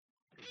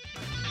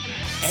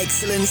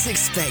Excellence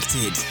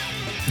Expected,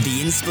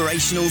 the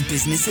Inspirational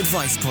Business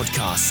Advice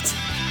Podcast.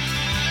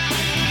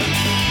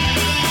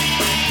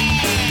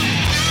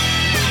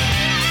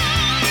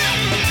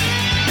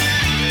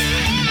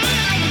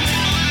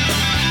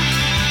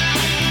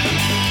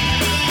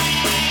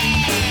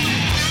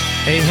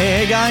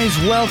 Hey guys,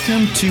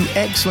 welcome to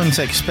Excellence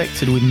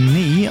Expected with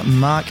me,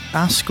 Mark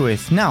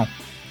Asquith. Now,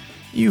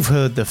 you've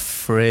heard the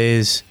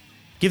phrase,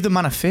 give the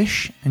man a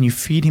fish and you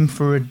feed him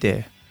for a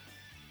day.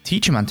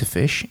 Teach a man to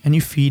fish and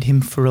you feed him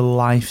for a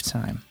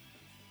lifetime.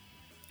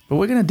 But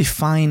we're going to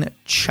define,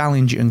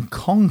 challenge and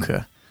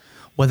conquer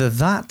whether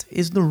that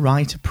is the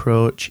right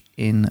approach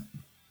in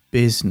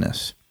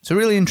business. It's a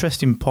really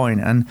interesting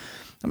point, and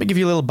let me give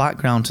you a little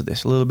background to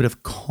this, a little bit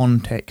of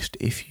context,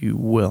 if you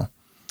will.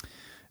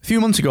 A few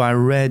months ago, I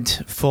read,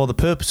 for the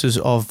purposes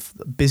of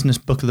Business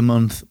Book of the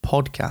Month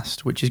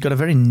podcast, which has got a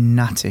very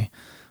natty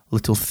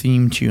little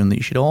theme tune that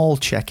you should all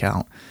check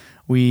out.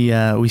 We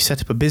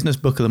set up a Business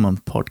Book of the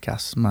Month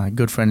podcast. My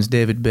good friends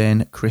David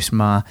Bain, Chris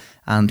Marr,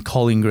 and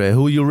Colin Gray,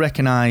 who you'll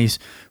recognise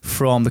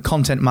from the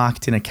Content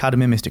Marketing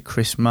Academy, Mr.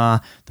 Chris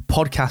Marr, the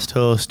podcast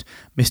host,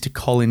 Mr.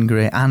 Colin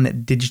Gray,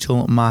 and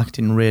Digital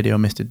Marketing Radio,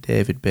 Mr.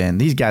 David Bain.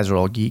 These guys are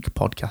all geek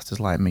podcasters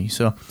like me.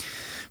 So,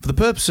 for the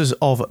purposes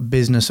of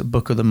Business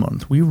Book of the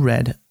Month, we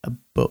read a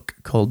book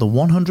called The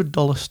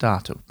 $100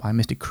 Startup by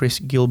Mr. Chris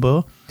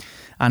Guillebeau.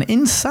 And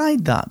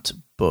inside that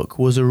book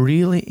was a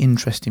really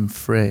interesting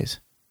phrase.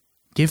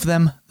 Give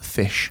them the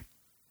fish.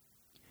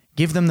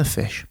 Give them the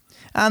fish.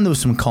 And there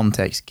was some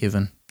context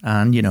given.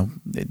 And, you know,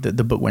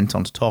 the book went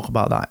on to talk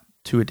about that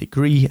to a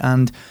degree.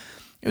 And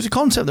it was a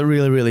concept that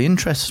really, really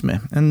interests me.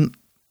 And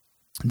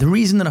the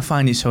reason that I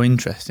find it so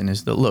interesting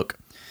is that, look,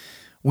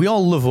 we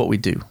all love what we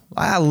do.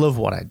 I love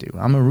what I do.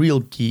 I'm a real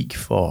geek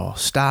for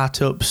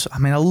startups. I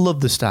mean, I love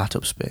the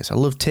startup space. I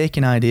love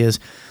taking ideas,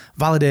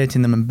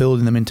 validating them and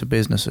building them into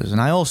businesses. And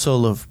I also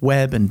love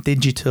web and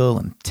digital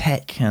and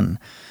tech and,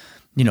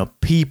 you know,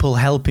 people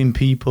helping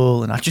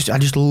people. And I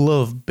just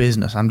love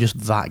business. I'm just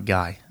that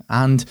guy.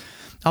 And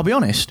I'll be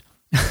honest,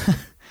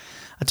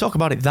 I talk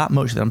about it that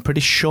much that I'm pretty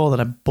sure that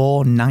I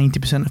bore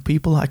 90% of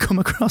people that I come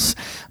across.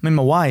 I mean,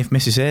 my wife,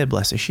 Mrs. A,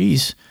 bless her,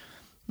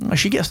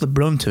 she gets the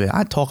brunt of it.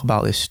 I talk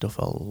about this stuff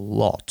a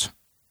lot.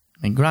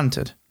 I mean,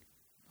 granted,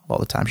 a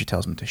lot of the time she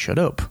tells me to shut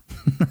up.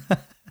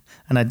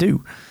 And I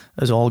do.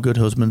 As all good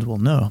husbands will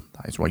know,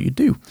 that is what you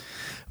do.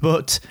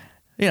 But,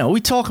 you know,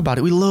 we talk about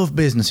it. We love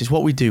business. It's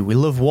what we do. We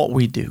love what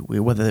we do.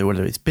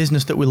 Whether it's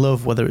business that we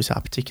love, whether it's our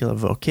particular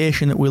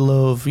vocation that we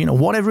love, you know,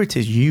 whatever it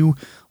is, you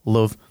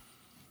love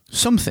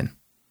something.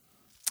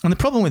 And the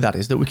problem with that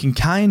is that we can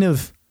kind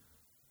of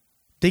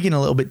dig in a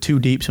little bit too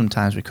deep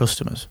sometimes with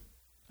customers.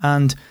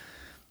 And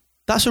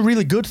that's a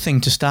really good thing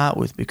to start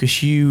with,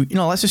 because you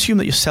know, let's assume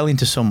that you're selling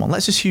to someone.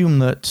 Let's assume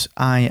that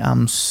I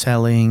am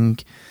selling,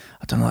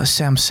 let's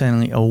say I'm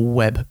selling a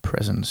web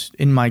presence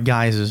in my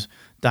guise as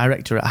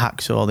director at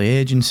Hacksaw, the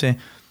agency.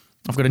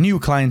 I've got a new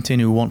client in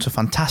who wants a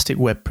fantastic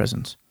web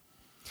presence.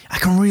 I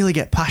can really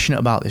get passionate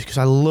about this because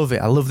I love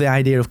it. I love the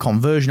idea of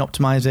conversion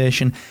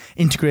optimization,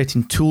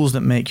 integrating tools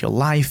that make your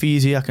life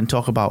easier. I can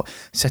talk about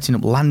setting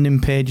up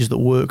landing pages that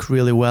work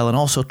really well, and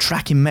also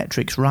tracking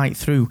metrics right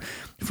through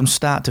from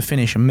start to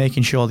finish and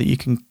making sure that you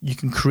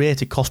can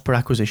create a cost per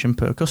acquisition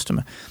per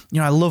customer.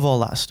 You know, I love all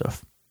that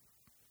stuff.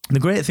 The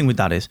great thing with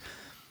that is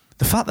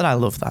the fact that I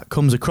love that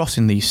comes across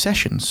in these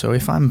sessions. So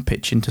if I'm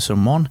pitching to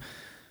someone,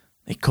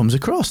 it comes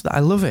across that I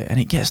love it and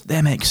it gets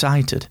them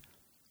excited,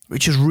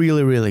 which is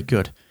really, really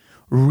good.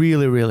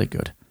 Really, really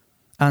good.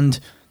 And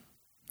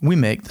we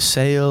make the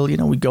sale, you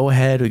know, we go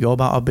ahead, we go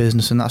about our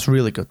business, and that's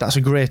really good. That's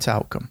a great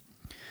outcome.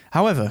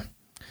 However,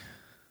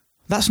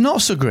 that's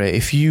not so great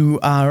if you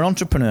are an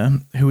entrepreneur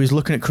who is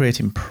looking at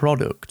creating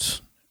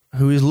products,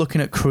 who is looking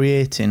at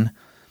creating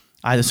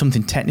either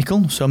something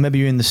technical, so maybe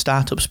you're in the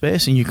startup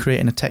space and you're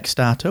creating a tech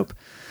startup,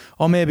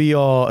 or maybe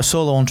you're a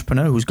solo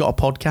entrepreneur who's got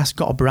a podcast,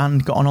 got a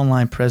brand, got an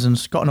online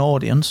presence, got an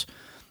audience,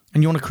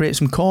 and you want to create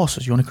some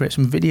courses, you want to create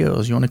some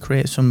videos, you want to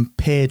create some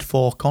paid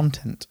for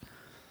content.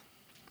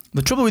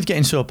 The trouble with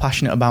getting so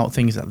passionate about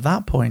things at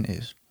that point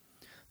is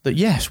that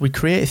yes, we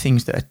create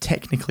things that are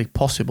technically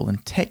possible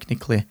and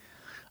technically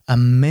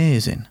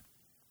amazing.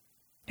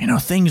 You know,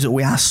 things that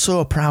we are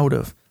so proud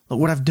of. Look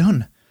what I've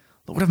done.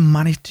 Look what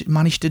I've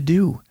managed to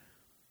do.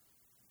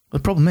 The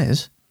problem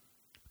is,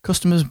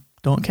 customers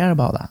don't care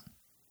about that.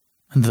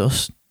 And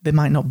thus, they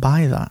might not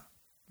buy that.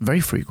 Very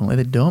frequently,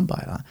 they don't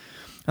buy that.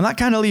 And that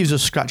kind of leaves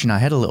us scratching our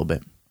head a little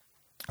bit.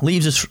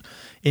 Leaves us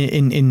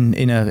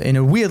in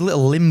a weird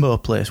little limbo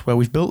place where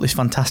we've built this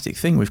fantastic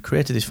thing. We've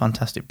created this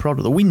fantastic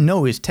product that we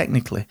know is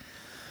technically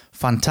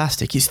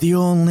fantastic. It's the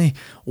only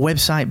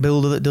website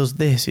builder that does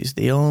this. It's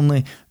the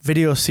only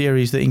video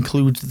series that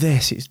includes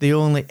this. It's the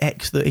only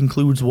X that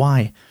includes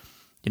Y.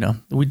 You know,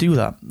 we do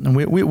that. And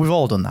we've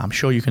all done that. I'm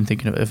sure you can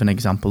think of an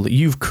example that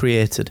you've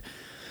created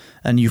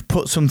and you've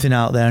put something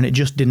out there and it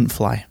just didn't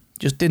fly.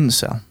 Just didn't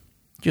sell.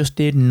 Just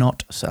did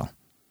not sell.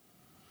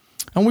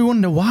 And we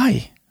wonder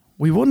why.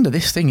 We wonder,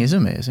 this thing is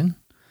amazing.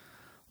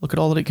 Look at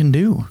all that it can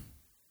do.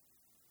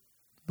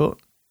 But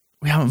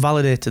we haven't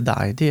validated that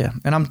idea.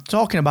 And I'm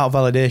talking about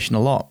validation a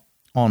lot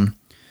on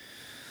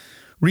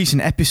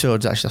recent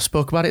episodes, actually. I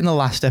spoke about it in the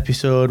last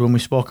episode when we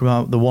spoke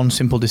about the one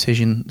simple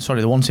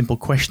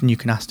question you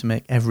can ask to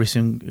make every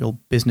single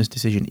business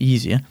decision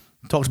easier.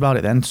 Talked about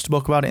it then,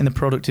 spoke about it in the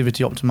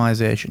productivity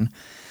optimization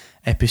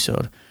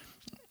episode.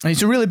 And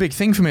it's a really big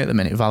thing for me at the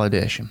minute,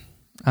 validation.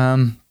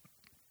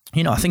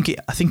 I think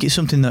it's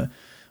something that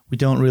we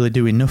don't really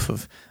do enough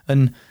of.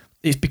 And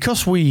it's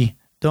because we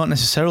don't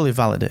necessarily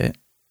validate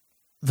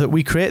that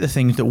we create the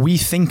things that we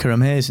think are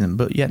amazing,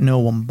 but yet no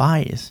one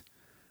buys.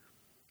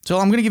 So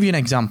I'm going to give you an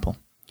example.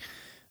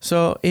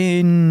 So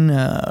in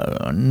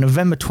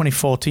November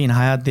 2014,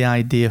 I had the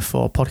idea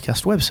for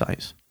podcast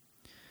websites,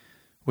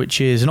 which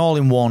is an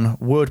all-in-one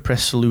WordPress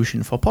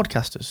solution for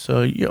podcasters.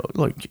 So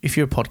if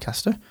you're a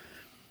podcaster,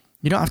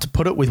 you don't have to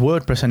put up with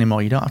WordPress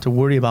anymore. You don't have to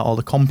worry about all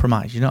the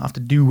compromise. You don't have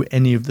to do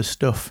any of the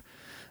stuff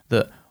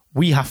that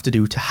we have to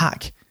do to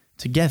hack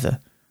together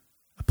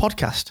a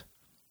podcast.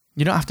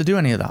 You don't have to do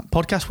any of that.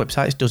 Podcast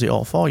Websites does it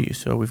all for you.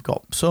 So we've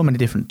got so many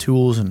different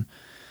tools and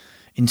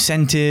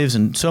incentives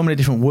and so many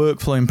different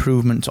workflow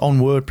improvements on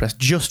WordPress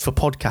just for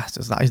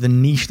podcasters. That is the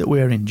niche that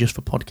we're in, just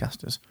for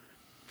podcasters.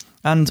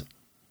 And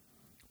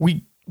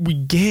we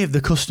gave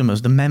the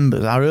customers, the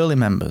members, our early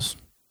members,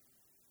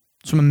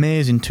 some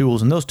amazing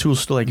tools, and those tools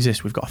still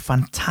exist. We've got a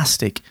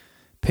fantastic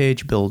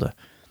page builder.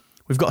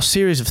 We've got a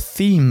series of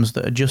themes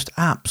that are just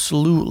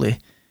absolutely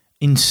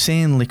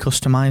insanely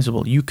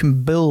customizable. You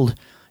can build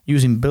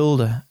using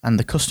Builder and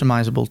the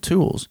customizable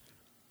tools.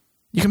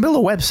 You can build a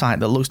website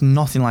that looks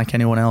nothing like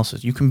anyone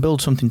else's. You can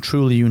build something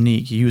truly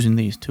unique using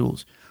these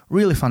tools.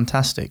 Really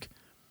fantastic.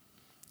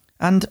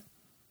 And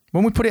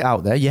when we put it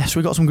out there, yes,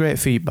 we got some great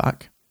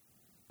feedback,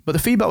 but the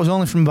feedback was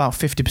only from about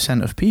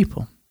 50% of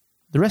people.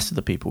 The rest of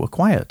the people were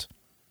quiet.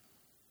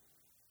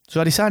 So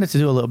I decided to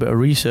do a little bit of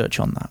research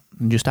on that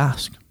and just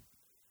ask,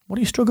 what are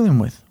you struggling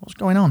with? What's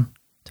going on?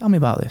 Tell me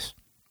about this.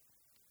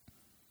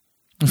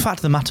 The fact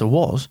of the matter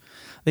was,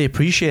 they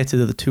appreciated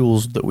the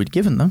tools that we'd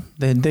given them.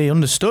 They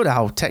understood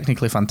how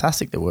technically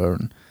fantastic they were,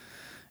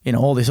 and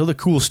all this other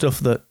cool stuff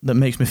that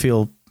makes me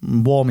feel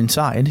warm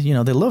inside.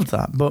 They loved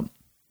that, but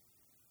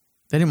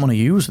they didn't want to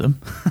use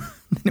them.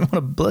 They didn't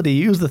want to bloody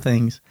use the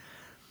things.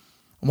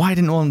 Why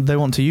didn't they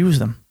want to use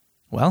them?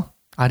 Well,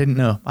 I didn't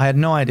know. I had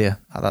no idea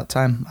at that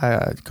time.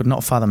 I could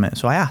not fathom it.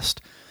 So I asked.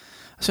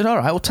 I said, all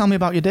right, well, tell me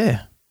about your day.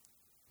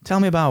 Tell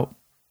me about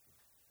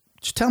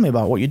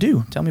what you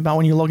do. Tell me about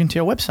when you log into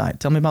your website.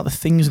 Tell me about the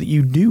things that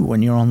you do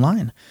when you're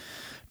online.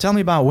 Tell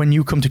me about when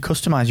you come to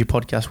customize your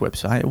podcast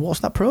website. What's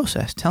that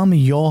process? Tell me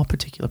your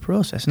particular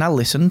process. And I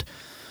listened.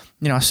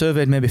 I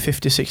surveyed maybe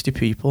 50, 60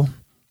 people.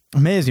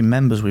 Amazing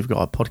members we've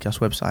got at podcast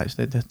websites.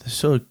 They're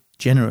so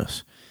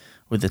generous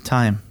with the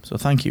time. So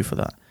thank you for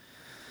that.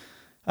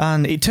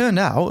 And it turned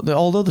out that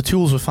although the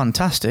tools were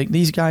fantastic,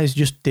 these guys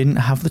just didn't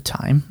have the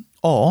time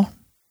or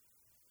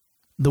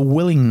the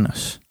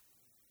willingness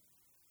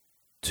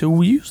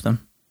to use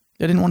them.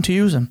 They didn't want to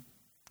use them.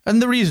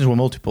 And the reasons were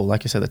multiple.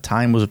 Like I said, the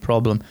time was a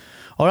problem.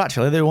 Or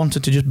actually, they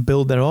wanted to just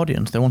build their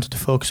audience. They wanted to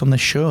focus on their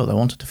show. They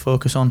wanted to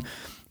focus on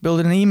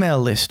building an email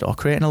list or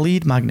creating a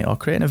lead magnet or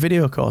creating a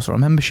video course or a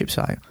membership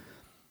site.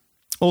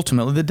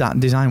 Ultimately, the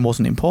design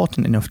wasn't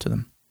important enough to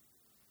them.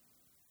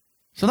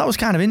 So that was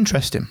kind of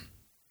interesting.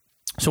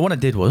 So what I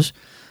did was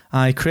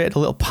I created a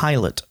little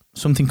pilot,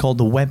 something called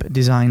the Web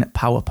Design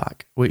Power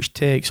Pack, which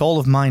takes all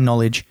of my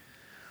knowledge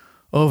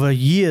over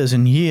years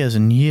and years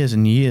and years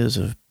and years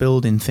of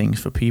building things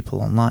for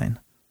people online.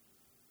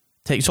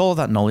 Takes all of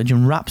that knowledge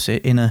and wraps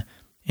it in a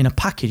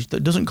package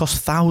that doesn't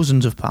cost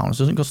thousands of pounds,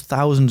 doesn't cost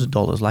thousands of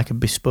dollars like a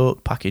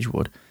bespoke package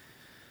would.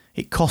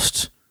 It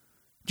costs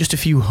just a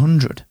few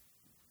hundred.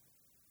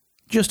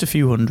 Just a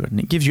few hundred. And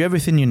it gives you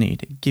everything you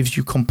need. It gives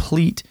you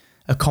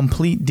a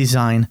complete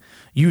design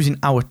using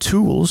our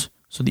tools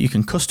so that you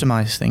can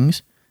customize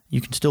things.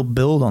 You can still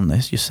build on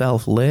this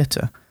yourself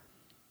later.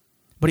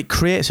 But it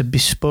creates a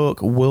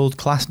bespoke,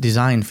 world-class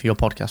design for your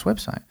podcast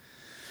website.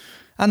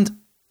 And,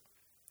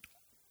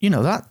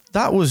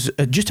 that was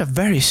just a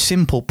very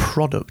simple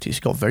product. It's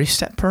got very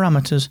set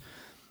parameters.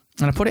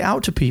 And I put it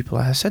out to people.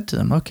 I said to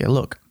them, okay,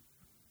 look,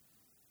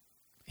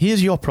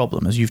 here's your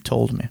problem, as you've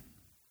told me.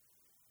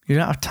 You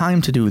don't have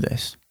time to do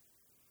this.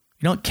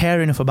 You don't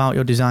care enough about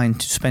your design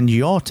to spend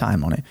your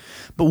time on it.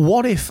 But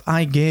what if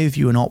I gave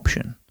you an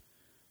option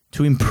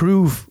to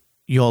improve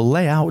your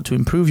layout, to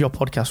improve your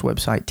podcast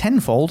website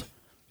tenfold,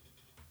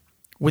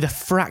 with a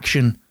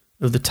fraction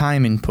of the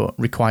time input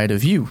required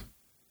of you?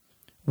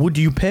 Would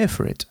you pay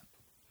for it?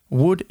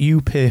 Would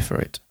you pay for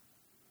it?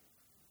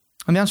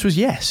 And the answer was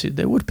yes,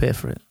 they would pay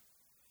for it.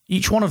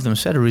 Each one of them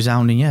said a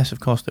resounding yes,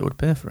 of course they would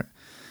pay for it.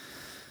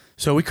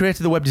 So we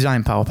created the Web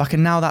Design Power Pack,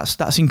 and now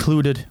that's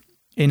included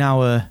in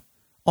our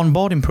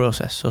onboarding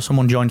process. So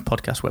someone joins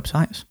podcast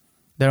websites.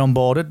 They're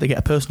onboarded, they get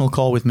a personal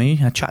call with me.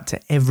 I chat to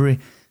every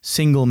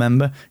single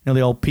member. The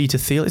old Peter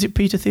Thiel. Is it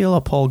Peter Thiel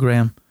or Paul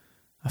Graham?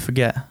 I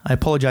forget. I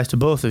apologise to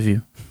both of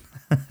you.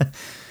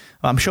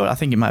 I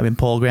think it might have been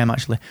Paul Graham,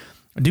 actually.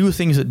 Do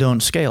things that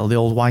don't scale, the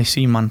old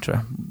YC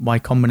mantra, Y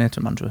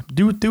Combinator mantra.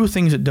 Do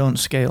things that don't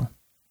scale.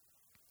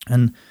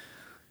 And,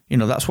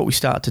 that's what we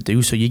started to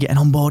do. So you get an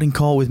onboarding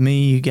call with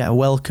me, you get a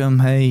welcome.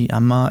 Hey,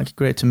 I'm Mark,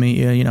 great to meet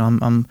you. I'm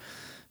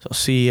sort of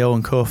CEO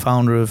and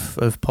co-founder of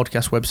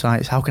podcast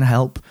websites. How can I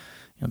help?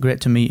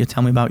 Great to meet you.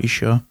 Tell me about your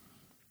show.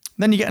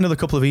 Then you get another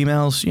couple of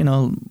emails,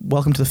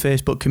 welcome to the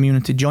Facebook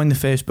community, join the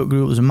Facebook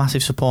group, there's a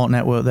massive support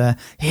network there.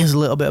 Here's a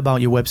little bit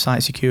about your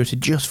website security,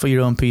 just for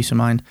your own peace of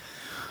mind.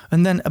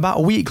 And then about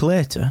a week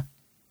later,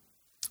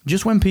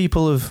 just when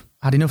people have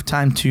had enough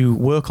time to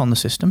work on the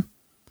system,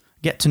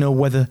 get to know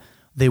whether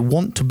they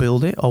want to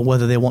build it or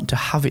whether they want to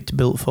have it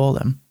built for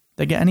them,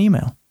 they get an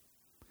email.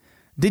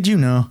 Did you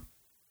know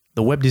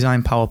the Web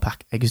Design Power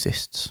Pack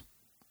exists?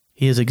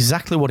 Here's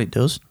exactly what it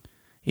does.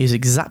 Here's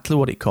exactly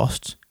what it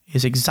costs.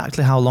 Here's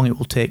exactly how long it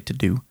will take to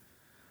do.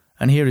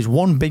 And here is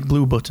one big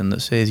blue button that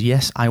says,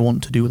 yes, I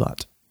want to do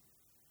that.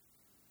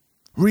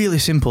 Really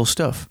simple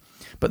stuff.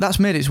 But that's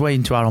made its way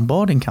into our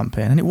onboarding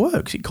campaign, and it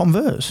works. It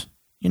converts.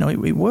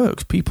 It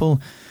works.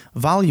 People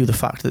value the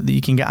fact that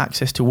you can get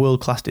access to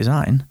world-class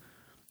design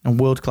and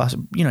world-class,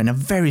 in a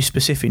very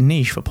specific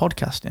niche for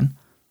podcasting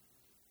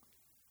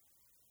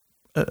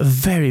at a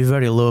very,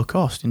 very low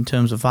cost in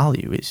terms of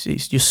value.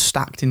 It's just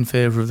stacked in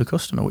favour of the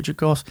customer, which, of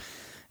course,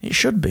 it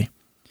should be.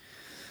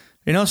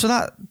 So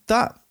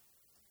that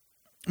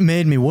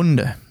made me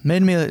wonder,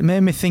 made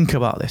me think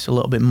about this a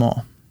little bit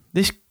more.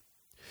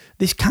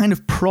 This kind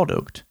of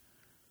product,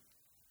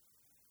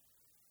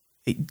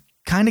 it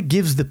kind of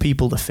gives the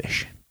people the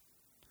fish.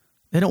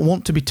 They don't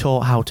want to be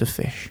taught how to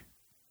fish.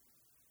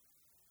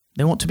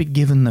 They want to be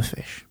given the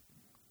fish.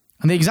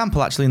 And the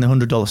example actually in the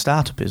 $100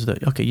 startup is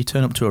that, okay, you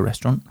turn up to a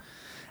restaurant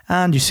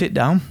and you sit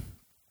down.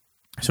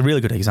 It's a really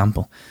good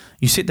example.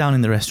 You sit down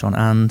in the restaurant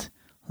and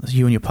there's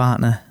you and your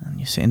partner, and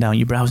you're sitting down,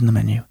 you're browsing the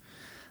menu,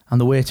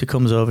 and the waiter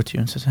comes over to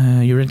you and says,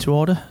 "You ready to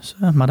order,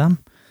 sir, madam?"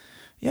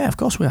 "Yeah, of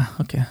course we are."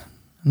 "Okay."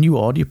 And you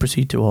order, you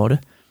proceed to order.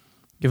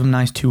 Give them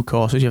nice 2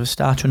 courses. You have a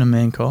starter and a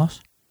main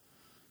course.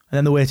 And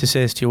then the waiter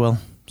says to you, "Well,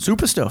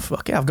 super stuff.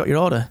 Okay, I've got your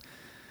order.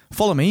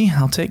 Follow me,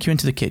 I'll take you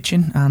into the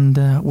kitchen,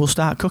 and we'll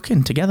start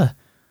cooking together."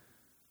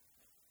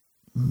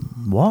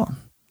 What?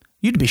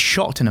 You'd be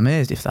shocked and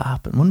amazed if that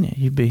happened, wouldn't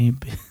you? You'd be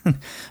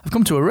I've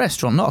come to a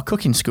restaurant, not a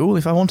cooking school.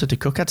 If I wanted to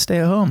cook, I'd stay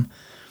at home.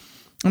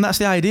 And that's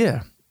the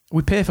idea.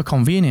 We pay for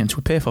convenience,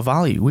 we pay for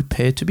value, we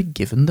pay to be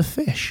given the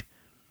fish.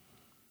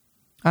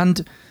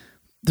 And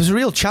there's a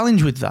real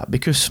challenge with that,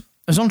 because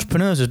as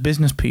entrepreneurs, as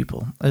business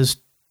people, as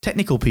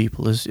technical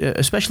people,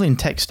 especially in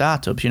tech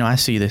startups, I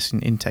see this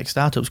in tech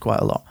startups quite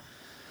a lot.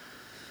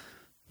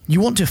 You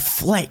want to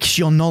flex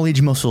your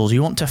knowledge muscles.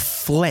 You want to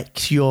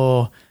flex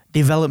your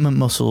development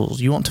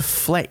muscles. You want to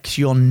flex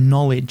your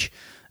knowledge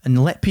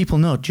and let people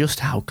know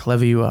just how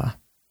clever you are.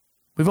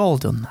 We've all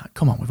done that.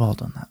 Come on, we've all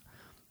done that.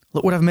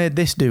 Look what I've made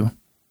this do.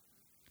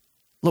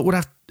 Look what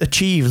I've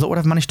achieved. Look what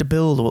I've managed to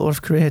build. Look what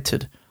I've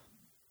created.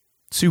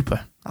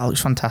 Super. That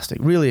looks fantastic.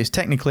 Really is.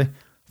 Technically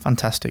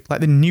fantastic. Like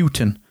the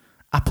Newton.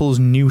 Apple's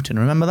Newton.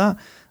 Remember that?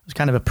 It was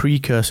kind of a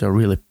precursor,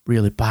 really,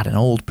 really bad, an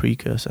old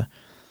precursor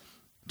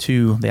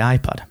to the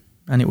iPad.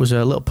 And it was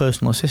a little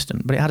personal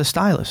assistant, but it had a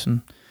stylus.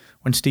 And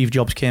when Steve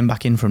Jobs came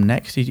back in from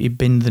Next, he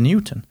binned the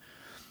Newton.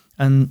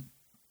 And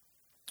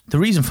the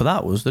reason for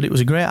that was that it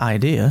was a great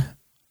idea,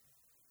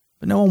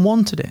 but no one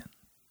wanted it.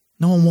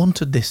 No one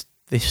wanted this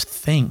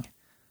thing,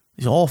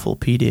 this awful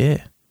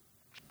PDA.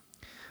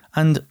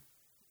 And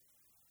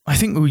I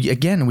think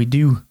we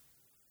do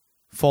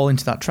fall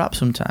into that trap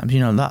sometimes.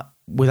 That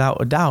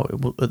without a doubt,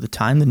 at the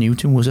time, the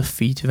Newton was a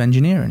feat of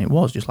engineering. It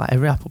was, just like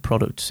every Apple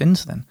product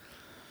since then.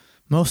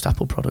 Most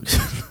Apple products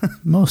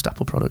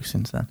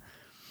since then.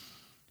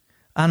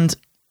 And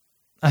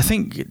I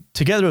think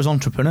together as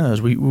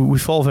entrepreneurs, we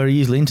fall very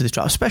easily into this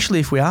trap, especially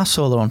if we are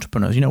solo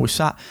entrepreneurs. We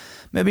sat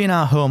maybe in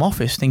our home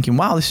office thinking,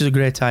 wow, this is a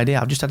great idea.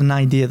 I've just had an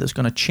idea that's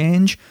going to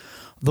change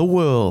the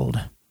world.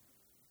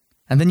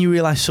 And then you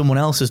realize someone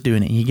else is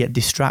doing it. You get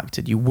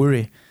distracted. You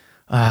worry,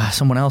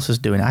 someone else is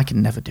doing it. I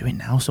can never do it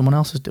now. Someone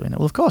else is doing it.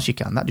 Well, of course you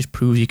can. That just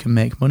proves you can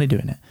make money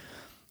doing it.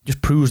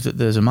 Just proves that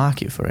there's a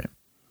market for it.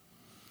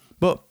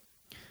 But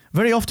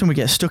very often we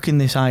get stuck in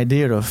this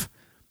idea of,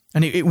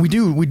 and we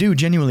do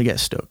genuinely get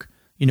stuck.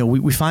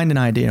 We find an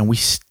idea and we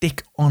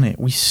stick on it.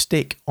 We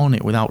stick on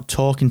it without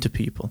talking to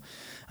people.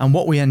 And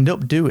what we end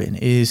up doing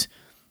is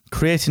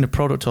creating a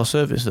product or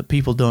service that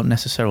people don't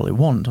necessarily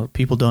want or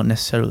people don't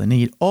necessarily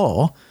need.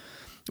 Or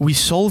we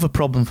solve a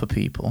problem for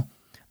people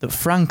that,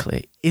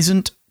 frankly,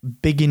 isn't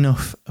big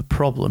enough a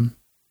problem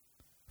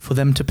for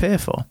them to pay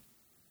for.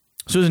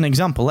 So as an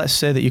example, let's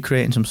say that you're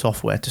creating some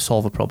software to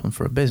solve a problem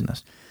for a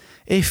business.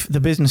 If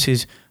the business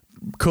is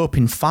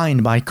coping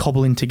fine by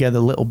cobbling together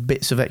little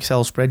bits of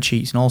Excel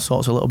spreadsheets and all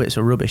sorts of little bits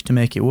of rubbish to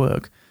make it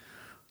work,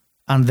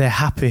 and they're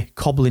happy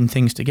cobbling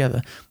things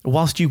together,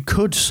 whilst you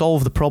could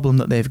solve the problem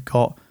that they've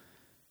got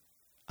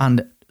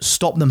and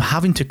stop them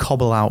having to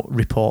cobble out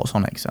reports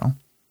on Excel,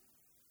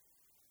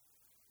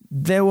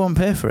 they won't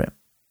pay for it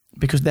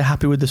because they're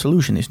happy with the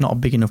solution. It's not a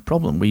big enough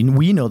problem.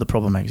 We know the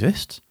problem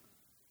exists,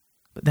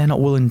 but they're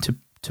not willing to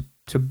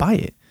to buy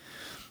it.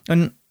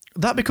 And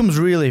that becomes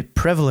really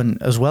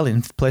prevalent as well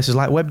in places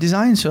like web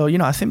design. So,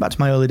 I think back to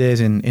my early days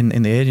in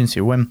the agency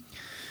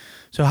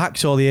so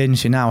Hacksaw, the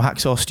agency now,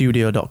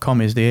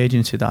 hacksawstudio.com is the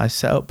agency that I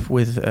set up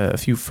with a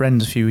few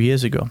friends a few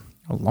years ago,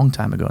 a long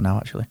time ago now,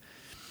 actually.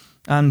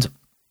 And,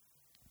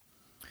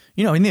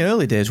 in the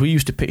early days, we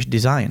used to pitch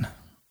design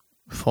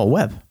for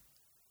web,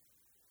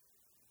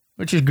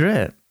 which is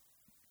great.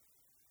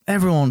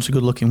 Everyone wants a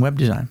good-looking web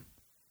design.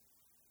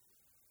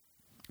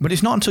 But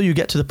it's not until you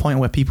get to the point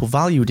where people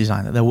value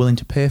design that they're willing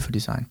to pay for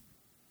design.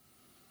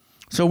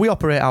 So we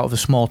operate out of a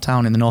small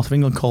town in the north of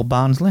England called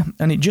Barnsley,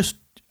 and it just,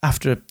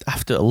 after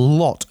a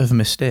lot of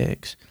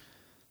mistakes,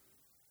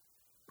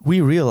 we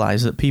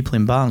realised that people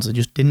in Barnsley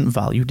just didn't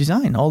value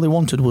design. All they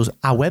wanted was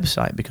our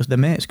website because their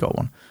mates got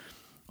one.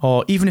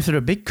 Or even if they're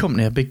a big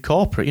company, a big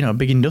corporate, a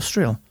big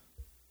industrial,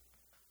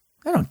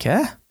 they don't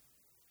care.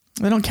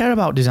 They don't care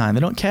about design.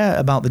 They don't care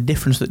about the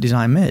difference that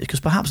design makes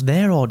because perhaps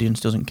their audience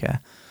doesn't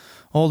care.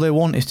 All they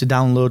want is to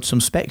download some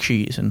spec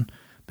sheets and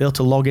be able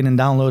to log in and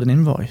download an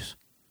invoice.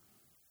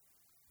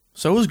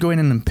 So us going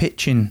in and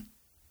pitching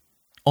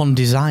on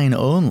design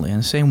only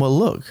and saying, well,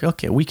 look,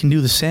 okay, we can do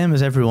the same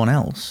as everyone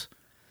else,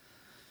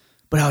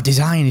 but our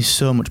design is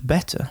so much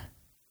better.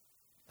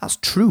 That's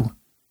true.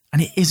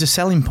 And it is a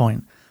selling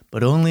point,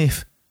 but only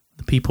if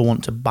the people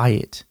want to buy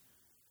it.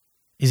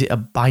 Is it a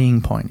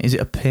buying point? Is it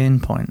a pain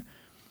point?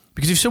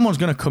 Because if someone's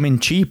going to come in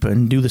cheaper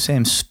and do the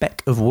same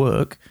spec of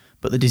work,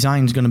 but the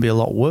design's going to be a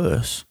lot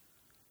worse,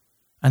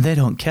 and they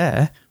don't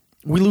care,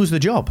 we lose the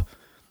job.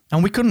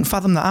 And we couldn't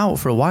fathom that out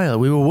for a while.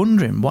 We were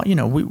wondering,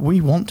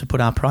 we want to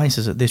put our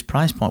prices at this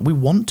price point. We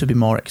want to be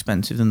more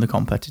expensive than the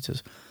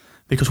competitors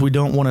because we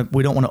don't want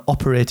to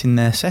operate in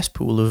their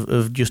cesspool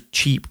of just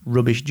cheap,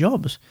 rubbish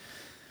jobs.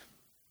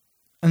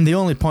 And the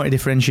only point of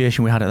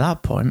differentiation we had at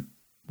that point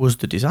was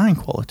the design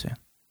quality.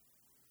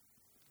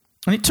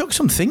 And it took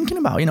some thinking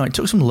about, it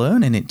took some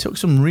learning, it took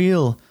some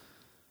real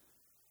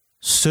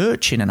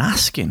searching and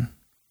asking,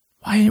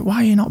 why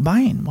are you not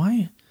buying?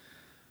 Why?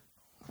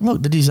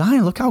 Look, the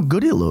design, look how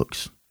good it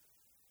looks.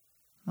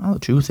 Well, the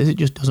truth is it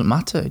just doesn't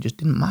matter. It just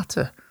didn't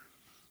matter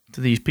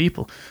to these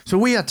people. So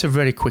we had to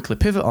very quickly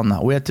pivot on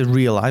that. We had to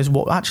realise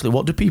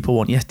what do people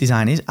want? Yes,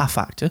 design is a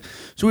factor.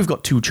 So we've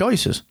got two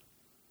choices.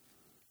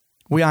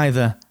 We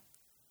either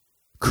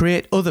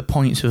create other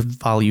points of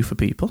value for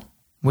people.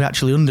 We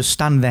actually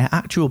understand their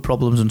actual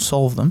problems and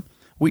solve them,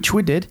 which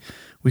we did.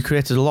 We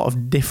created a lot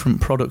of different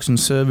products and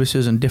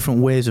services and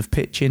different ways of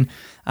pitching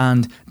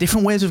and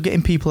different ways of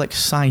getting people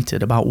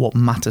excited about what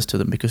matters to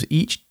them because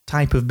each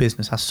type of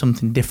business has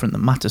something different that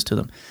matters to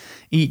them.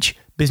 Each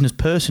business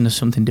person has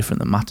something different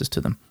that matters to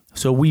them.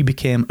 So we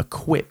became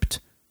equipped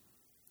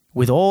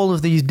with all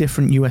of these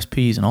different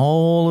USPs and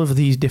all of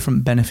these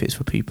different benefits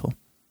for people.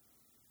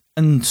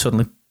 And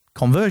suddenly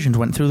conversions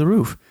went through the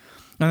roof.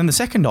 And then the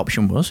second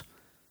option was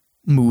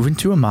move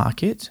into a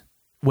market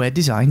where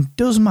design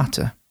does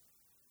matter.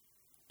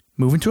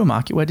 Move into a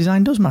market where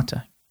design does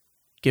matter.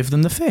 Give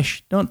them the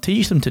fish. Don't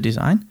teach them to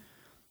design.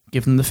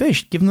 Give them the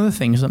fish. Give them the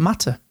things that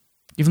matter.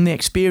 Give them the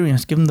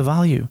experience. Give them the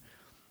value.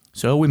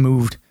 So we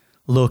moved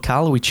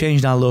local. We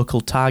changed our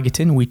local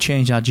targeting. We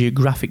changed our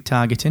geographic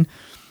targeting.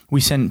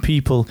 We sent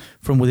people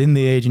from within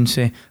the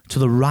agency to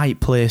the right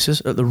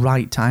places at the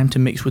right time to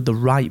mix with the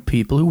right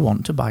people who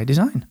want to buy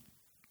design.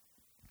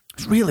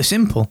 It's really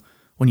simple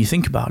when you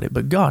think about it,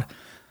 but God,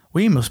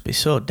 we must be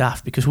so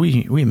daft because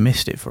we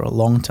missed it for a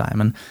long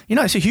time. And,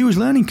 it's a huge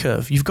learning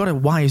curve. You've got to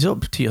wise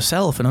up to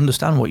yourself and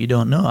understand what you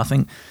don't know. I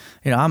think,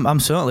 I'm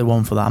certainly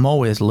one for that. I'm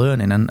always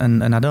learning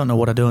and I don't know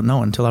what I don't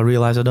know until I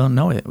realise I don't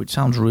know it, which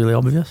sounds really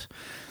obvious.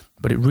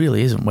 But it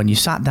really isn't. When you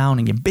sat down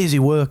and you're busy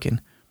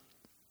working,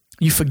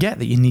 you forget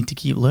that you need to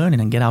keep learning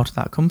and get out of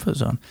that comfort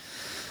zone.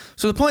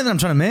 So the point that I'm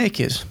trying to make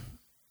is,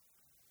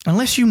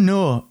 unless you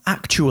know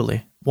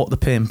actually what the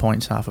pain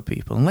points are for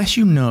people, unless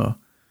you know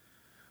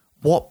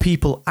what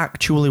people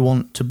actually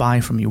want to buy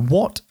from you,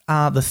 what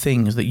are the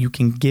things that you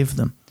can give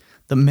them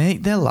that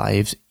make their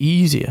lives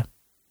easier?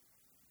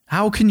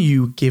 How can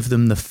you give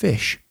them the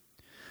fish?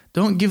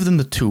 Don't give them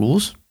the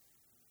tools.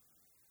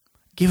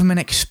 Give them an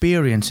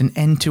experience, an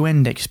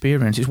end-to-end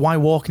experience. It's why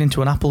walking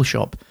into an Apple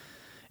shop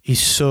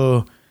is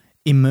so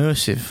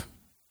immersive.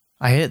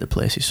 I hate the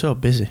place. It's so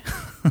busy.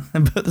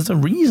 But there's a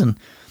reason.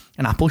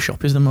 An Apple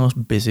shop is the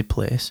most busy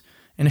place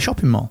in a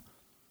shopping mall.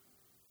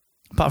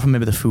 Apart from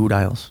maybe the food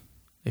aisles,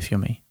 if you're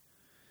me.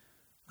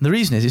 And the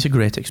reason is it's a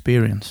great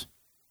experience.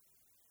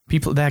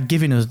 People, they're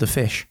giving us the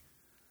fish.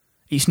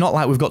 It's not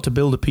like we've got to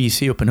build a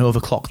PC up and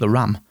overclock the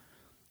RAM.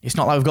 It's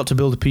not like we've got to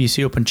build a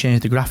PC up and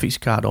change the graphics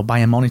card or buy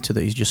a monitor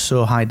that is just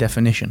so high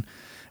definition.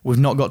 We've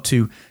not got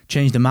to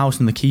change the mouse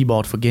and the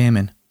keyboard for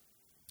gaming.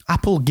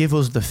 Apple give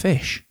us the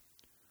fish.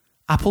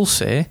 Apple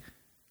say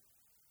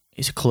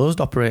it's a closed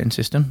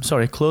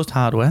closed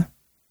hardware.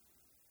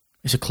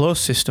 It's a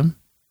closed system.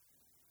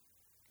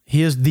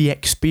 Here's the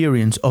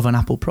experience of an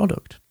Apple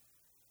product.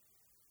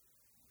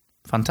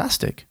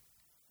 Fantastic.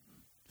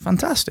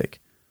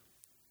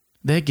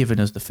 They're giving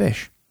us the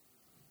fish.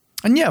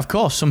 And yeah, of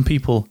course, some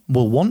people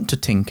will want to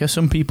tinker.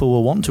 Some people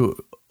will want to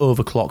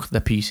overclock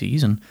their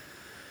PCs and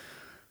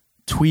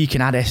tweak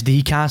and add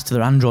SD cards to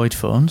their Android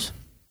phones.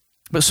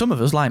 But some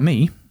of us, like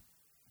me,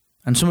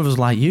 and some of us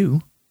like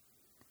you,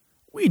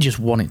 we just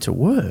want it to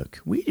work.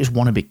 We just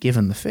want to be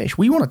given the fish.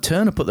 We want to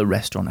turn up at the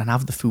restaurant and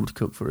have the food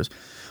cooked for us.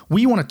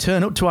 We want to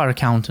turn up to our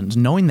accountants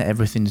knowing that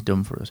everything's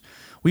done for us.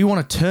 We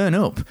want to turn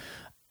up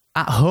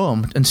at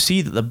home and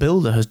see that the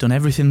builder has done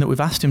everything that we've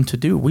asked him to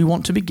do. We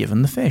want to be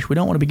given the fish. We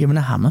don't want to be given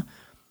a hammer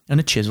and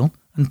a chisel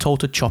and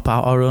told to chop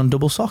out our own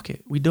double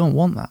socket. We don't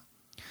want that.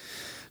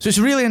 So it's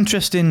really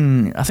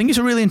interesting. I think it's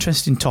a really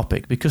interesting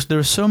topic because there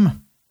are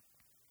some,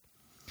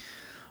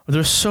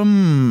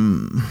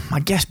 I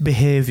guess,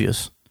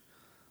 behaviours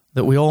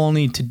that we all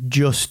need to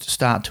just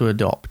start to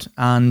adopt.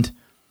 And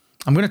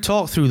I'm going to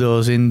talk through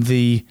those in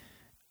the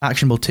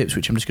actionable tips,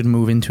 which I'm just going to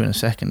move into in a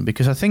second,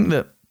 because I think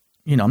that,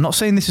 I'm not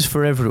saying this is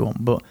for everyone,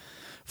 but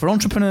for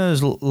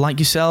entrepreneurs like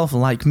yourself,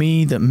 like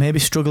me, that may be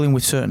struggling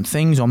with certain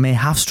things or may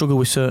have struggled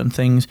with certain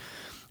things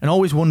and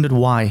always wondered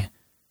why.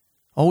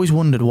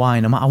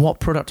 No matter what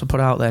product I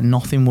put out there,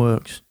 nothing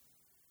works.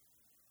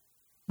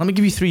 Let me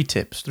give you 3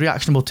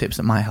 actionable tips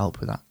that might help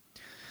with that.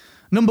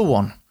 Number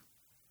 1,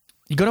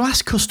 you've got to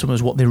ask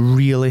customers what they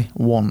really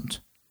want,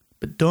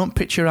 but don't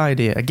pitch your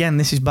idea. Again,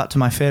 this is back to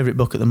my favourite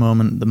book at the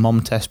moment, The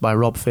Mom Test by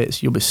Rob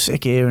Fitz. You'll be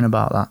sick of hearing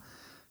about that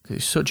because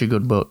it's such a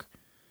good book.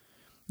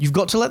 You've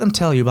got to let them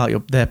tell you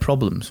about their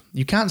problems.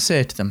 You can't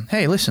say to them,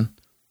 hey, listen,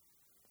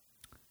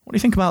 what do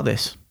you think about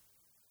this?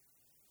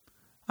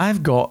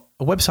 I've got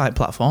a website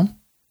platform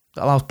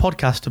that allows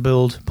podcasters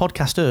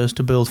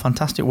to build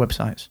fantastic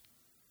websites.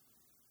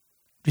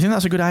 Do you think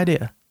that's a good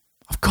idea?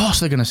 Of course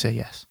they're going to say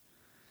yes,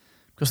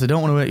 because they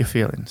don't want to hurt your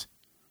feelings.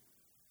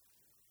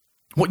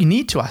 What you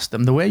need to ask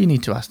them, the way you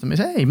need to ask them is,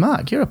 hey,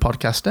 Mark, you're a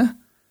podcaster.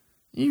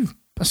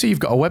 I see you've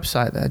got a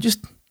website there.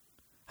 Just,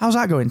 how's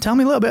that going? Tell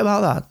me a little bit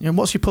about that.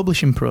 What's your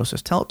publishing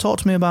process? Talk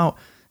to me about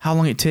how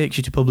long it takes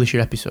you to publish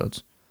your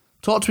episodes.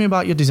 Talk to me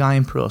about your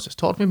design process.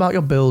 Talk to me about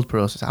your build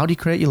process. How do you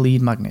create your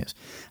lead magnets?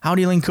 How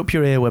do you link up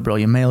your Aweber or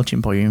your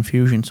MailChimp or your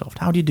Infusionsoft?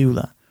 How do you do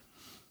that?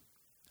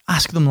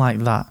 Ask them like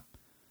that.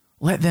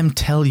 Let them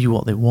tell you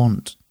what they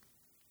want.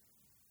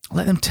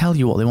 Let them tell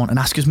you what they want and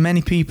ask as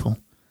many people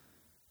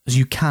as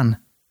you can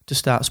to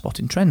start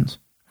spotting trends.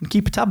 And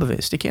keep a tab of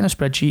it. Stick it in a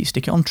spreadsheet,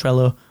 stick it on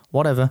Trello,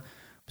 whatever.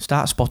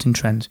 Start spotting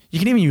trends. You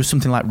can even use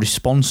something like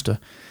Responster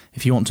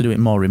if you want to do it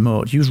more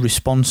remote. Use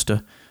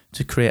Responster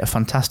to create a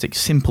fantastic,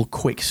 simple,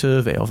 quick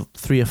survey of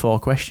 3 or 4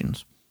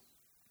 questions.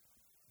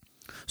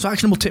 So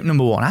actionable tip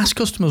number 1, ask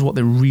customers what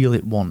they really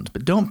want,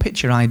 but don't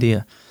pitch your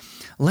idea.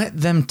 Let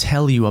them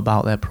tell you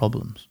about their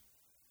problems.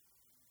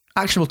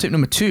 Actionable tip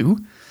number 2,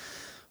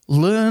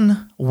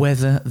 learn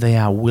whether they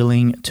are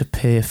willing to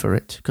pay for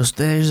it, because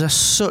there's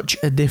such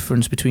a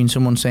difference between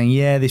someone saying,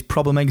 yeah, this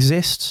problem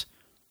exists,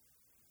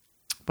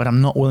 but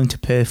I'm not willing to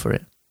pay for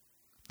it.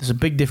 There's a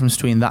big difference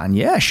between that and,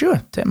 yeah,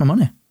 sure, take my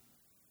money.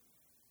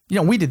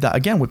 We did that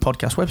again with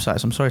podcast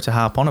websites. I'm sorry to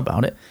harp on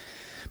about it,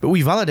 but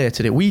we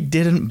validated it. We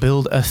didn't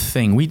build a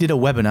thing. We did a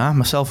webinar,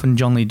 myself and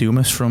John Lee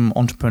Dumas from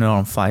Entrepreneur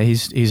on Fire.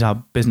 He's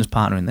our business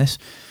partner in this.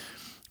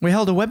 We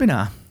held a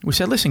webinar. We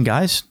said, listen,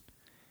 guys,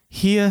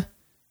 here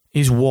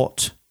is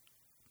what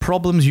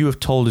problems you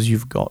have told us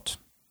you've got.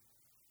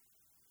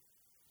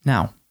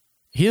 Now,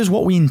 here's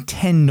what we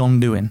intend on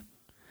doing.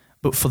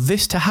 But for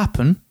this to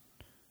happen,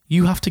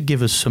 you have to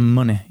give us some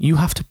money. You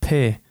have to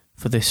pay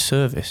for this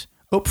service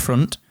up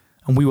front,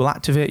 and we will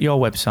activate your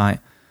website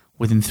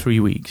within 3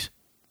 weeks.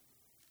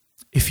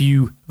 If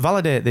you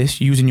validate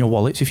this using your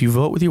wallets, if you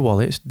vote with your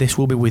wallets, this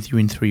will be with you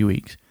in 3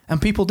 weeks. And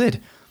people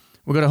did.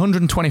 We've got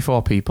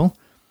 124 people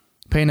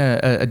paying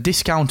a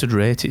discounted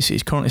rate.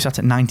 It's currently sat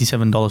at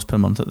 $97 per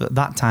month. At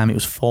that time, it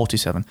was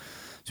 $47.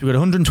 So we've got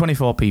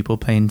 124 people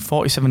paying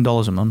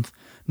 $47 a month.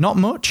 Not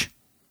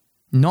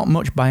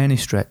much by any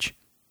stretch.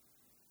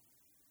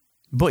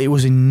 But it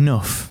was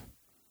enough.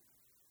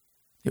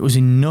 It was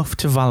enough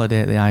to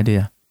validate the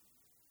idea.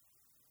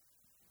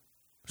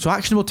 So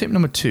actionable tip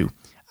number 2,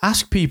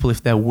 ask people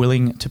if they're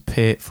willing to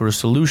pay for a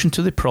solution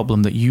to the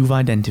problem that you've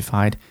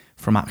identified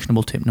from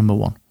actionable tip number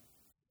 1.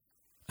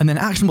 And then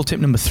actionable tip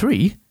number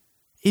 3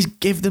 is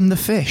give them the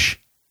fish.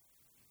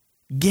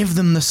 Give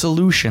them the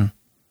solution.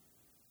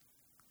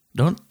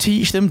 Don't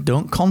teach them,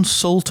 don't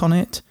consult on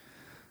it.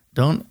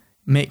 Don't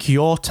make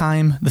your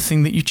time the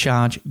thing that you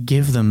charge.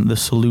 Give them the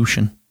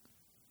solution.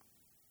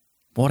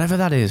 Whatever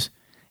that is,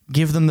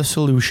 give them the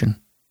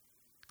solution.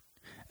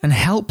 And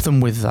help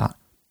them with that.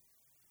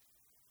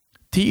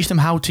 Teach them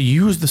how to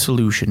use the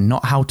solution,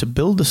 not how to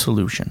build the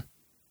solution.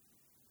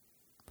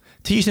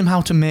 Teach them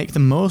how to make the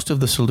most of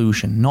the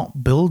solution,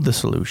 not build the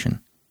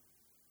solution.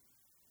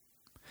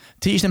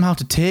 Teach them how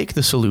to take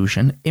the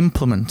solution,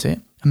 implement it,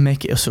 and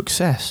make it a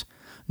success,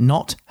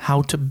 not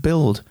how to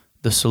build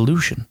the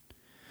solution.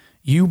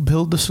 You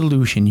build the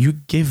solution, you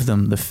give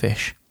them the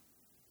fish.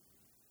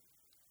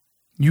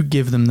 You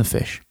give them the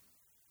fish.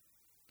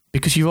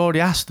 Because you've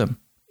already asked them,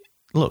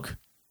 look,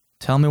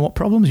 tell me what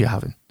problems you're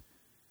having.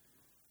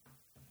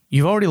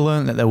 You've already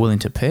learned that they're willing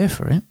to pay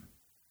for it.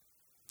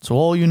 So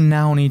all you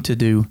now need to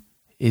do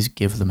is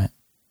give them it.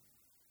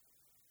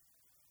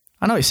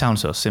 I know it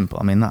sounds so simple.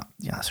 I mean,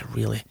 that's a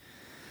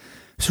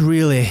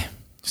really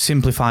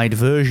simplified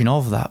version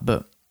of that,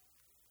 but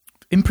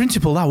in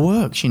principle, that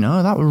works,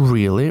 that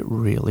really,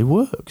 really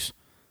works.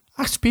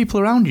 Ask people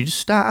around you, just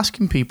start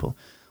asking people.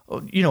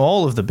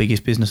 All of the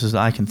biggest businesses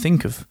that I can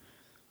think of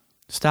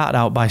started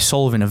out by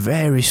solving a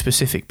very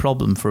specific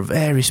problem for a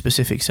very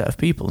specific set of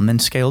people and then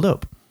scaled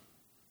up.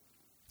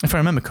 If I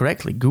remember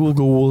correctly,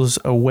 Google was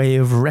a way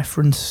of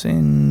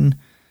referencing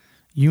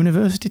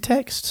university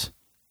texts.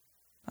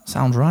 That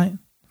sounds right,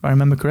 if I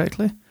remember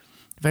correctly.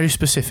 Very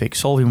specific,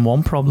 solving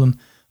one problem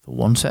for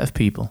one set of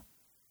people.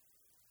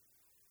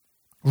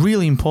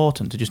 Really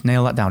important to just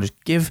nail that down.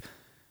 Just give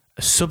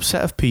a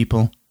subset of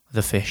people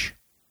the fish.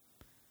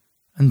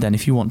 And then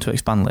if you want to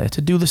expand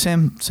later, do the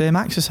same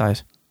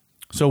exercise.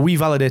 So we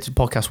validated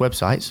podcast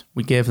websites.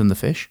 We gave them the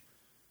fish.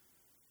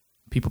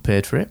 People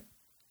paid for it.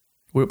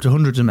 We're up to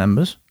hundreds of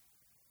members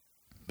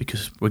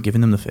because we're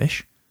giving them the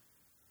fish.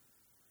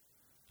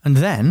 And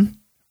then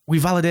we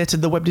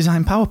validated the web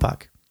design power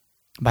pack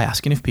by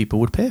asking if people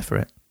would pay for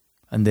it.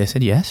 And they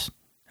said yes.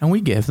 And we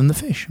gave them the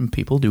fish, and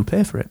people do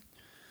pay for it.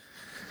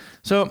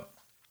 So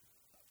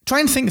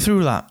try and think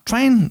through that.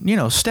 Try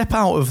and, step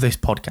out of this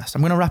podcast.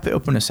 I'm going to wrap it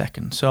up in a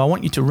second. So I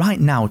want you to right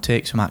now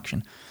take some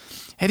action.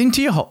 Head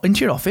into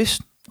your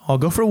office, or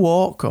go for a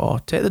walk, or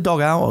take the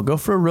dog out, or go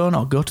for a run,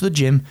 or go to the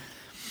gym.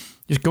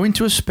 Just go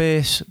into a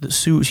space that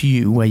suits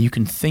you, where you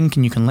can think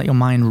and you can let your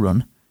mind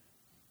run.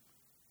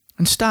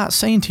 And start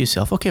saying to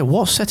yourself, okay,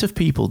 what set of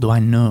people do I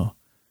know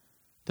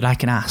that I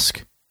can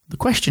ask the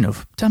question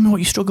of? Tell me what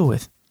you struggle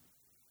with.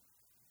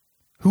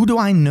 Who do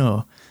I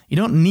know? You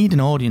don't need an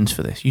audience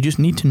for this. You just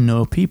need to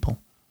know people.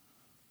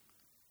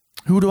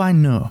 Who do I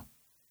know?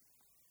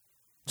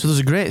 So there's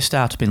a great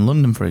startup in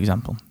London, for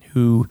example,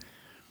 who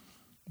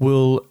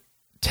will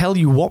tell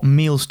you what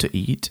meals to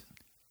eat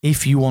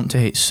if you want to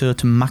hit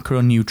certain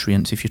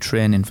macronutrients if you're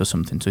training for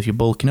something. So if you're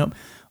bulking up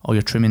or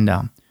you're trimming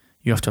down,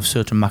 you have to have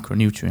certain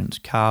macronutrients,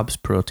 carbs,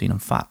 protein,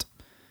 and fat.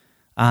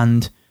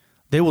 And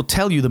they will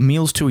tell you the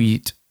meals to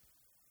eat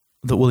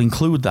that will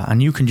include that.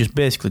 And you can just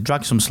basically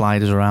drag some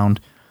sliders around,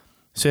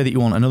 say that you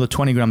want another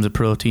 20 grams of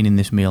protein in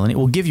this meal, and it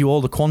will give you all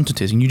the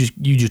quantities, and you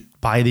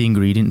just buy the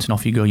ingredients and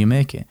off you go, you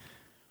make it.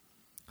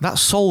 That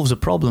solves a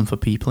problem for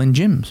people in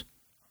gyms.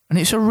 And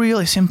it's a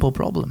really simple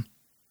problem.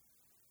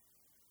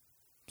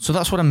 So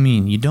that's what I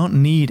mean. You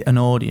don't need an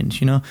audience.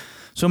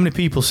 So many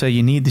people say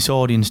you need this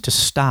audience to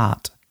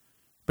start,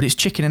 but it's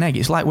chicken and egg.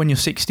 It's like when you're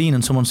 16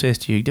 and someone says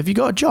to you, have you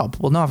got a job?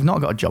 Well, no, I've not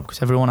got a job,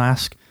 because everyone I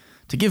ask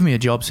to give me a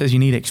job says you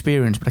need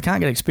experience, but I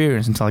can't get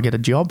experience until I get a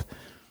job.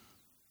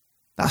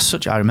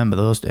 I remember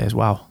those days.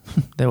 Wow,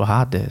 they were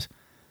hard days.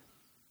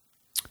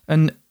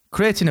 And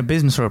creating a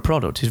business or a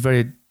product is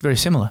very, very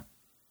similar.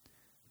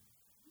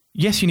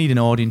 Yes, you need an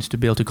audience to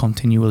be able to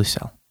continually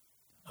sell.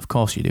 Of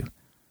course you do.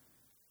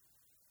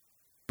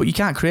 But you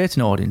can't create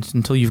an audience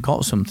until you've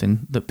got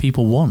something that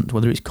people want,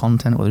 whether it's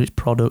content, whether it's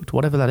product,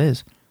 whatever that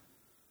is.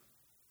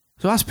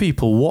 So ask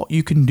people what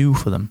you can do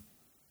for them.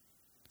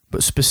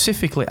 But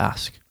specifically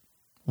ask,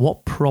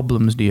 what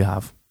problems do you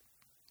have?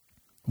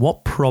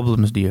 What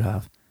problems do you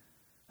have?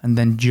 And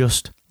then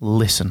just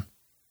listen.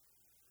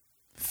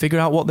 Figure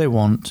out what they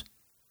want.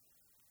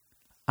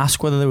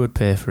 Ask whether they would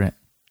pay for it.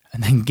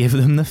 And then give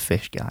them the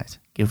fish, guys.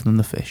 Give them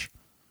the fish.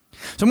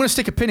 So I'm going to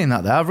stick a pin in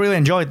that there. I've really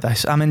enjoyed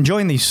this. I'm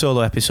enjoying these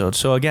solo episodes.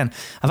 So again,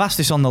 I've asked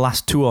this on the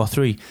last 2 or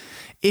 3.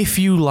 If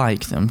you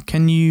like them,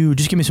 can you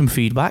just give me some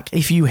feedback?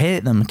 If you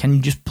hate them, can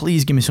you just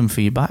please give me some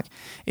feedback?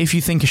 If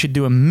you think I should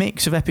do a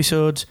mix of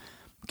episodes,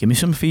 give me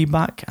some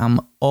feedback. I'm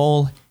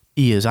all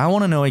ears. I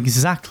want to know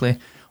exactly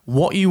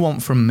what you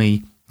want from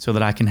me so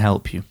that I can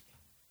help you.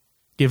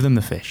 Give them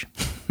the fish.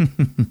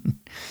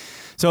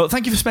 So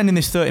thank you for spending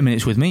this 30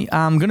 minutes with me.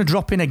 I'm going to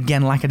drop in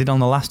again, like I did on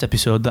the last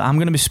episode, that I'm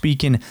going to be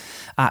speaking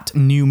at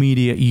New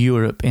Media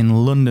Europe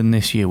in London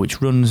this year,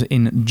 which runs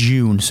in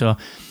June. So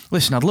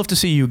listen, I'd love to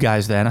see you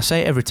guys there. And I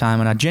say it every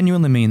time, and I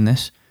genuinely mean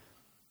this.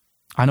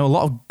 I know a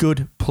lot of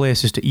good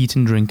places to eat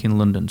and drink in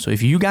London. So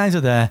if you guys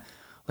are there,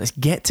 let's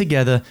get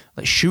together.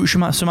 Let's shoot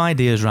some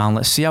ideas around.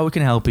 Let's see how we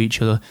can help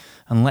each other.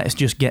 And let's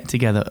just get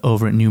together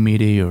over at New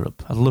Media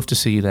Europe. I'd love to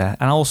see you there.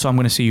 And also, I'm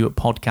going to see you at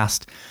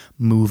Podcast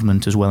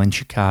Movement as well in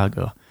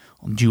Chicago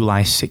on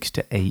July 6th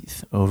to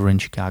 8th over in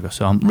Chicago.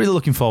 So I'm really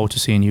looking forward to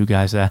seeing you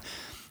guys there.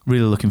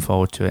 Really looking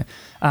forward to it.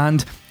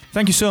 And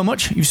thank you so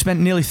much. You've spent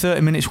nearly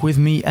 30 minutes with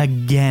me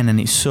again, and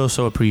it's so,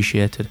 so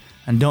appreciated.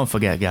 And don't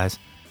forget, guys,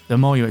 the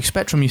more you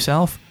expect from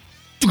yourself,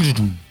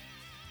 the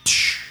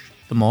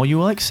more you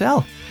will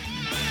excel.